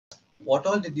what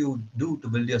all did you do to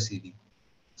build your CV?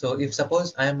 So if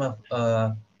suppose I'm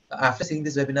after seeing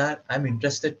this webinar, I'm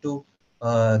interested to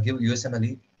give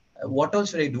USMLE. What all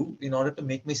should I do in order to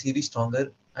make my CV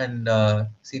stronger and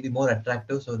CV more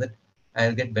attractive so that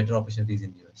I'll get better opportunities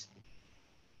in US,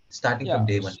 starting Yeah. from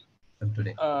day one, from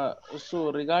today.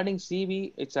 So regarding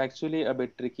CV, it's actually a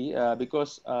bit tricky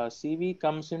because CV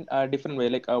comes in a different way.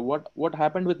 Like what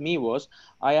happened with me was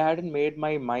I hadn't made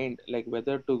my mind like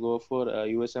whether to go for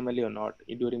USMLE or not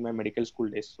during my medical school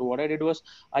days. So what I did was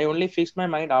I only fixed my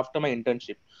mind after my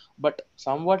internship. But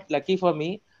somewhat lucky for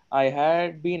me, I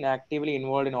had been actively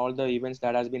involved in all the events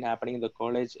that has been happening in the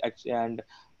college and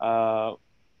uh,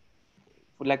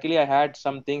 luckily I had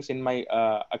some things in my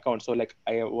account. So like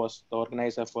I was the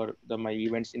organizer for my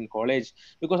events in college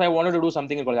because I wanted to do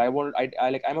something in college. I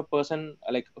like I'm a person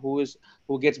like who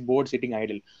gets bored sitting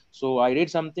idle. So I did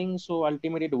something, so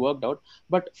ultimately it worked out.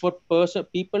 But for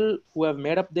people who have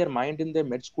made up their mind in their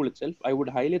med school itself, I would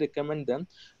highly recommend them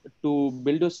to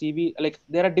build a CV. Like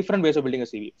there are different ways of building a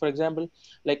CV. For example,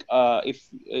 like if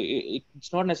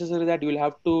it's not necessary that you will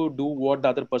have to do what the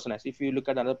other person has. If you look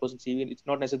at another person's CV, it's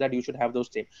not necessary that you should have those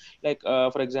same. Like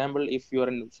for example, if you are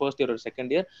in first year or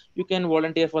second year, you can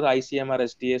volunteer for the ICM or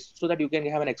STS so that you can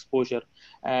have an exposure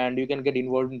and you can get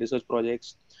involved in research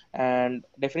projects. And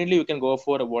definitely you can go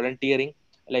for a volunteering,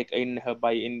 like in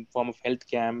form of health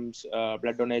camps,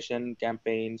 blood donation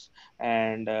campaigns,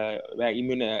 and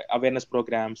immune awareness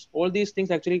programs. All these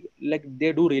things actually like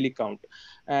they do really count.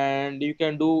 And you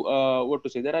can do what to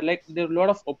say, there are a lot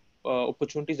of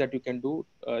opportunities that you can do,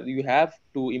 you have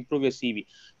to improve your CV.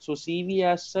 So CV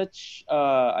as such,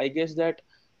 I guess that,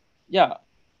 yeah,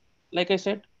 like I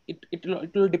said,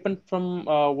 it will depend from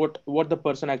what the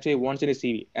person actually wants in a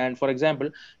CV. And for example,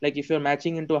 like if you're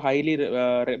matching into a highly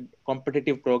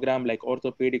competitive program like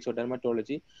orthopedics or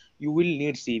dermatology, you will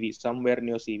need CV somewhere in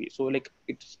your CV. So like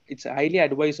it's highly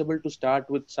advisable to start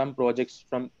with some projects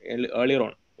from earlier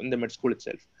on in the med school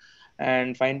itself,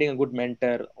 and finding a good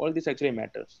mentor. All this actually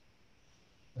matters.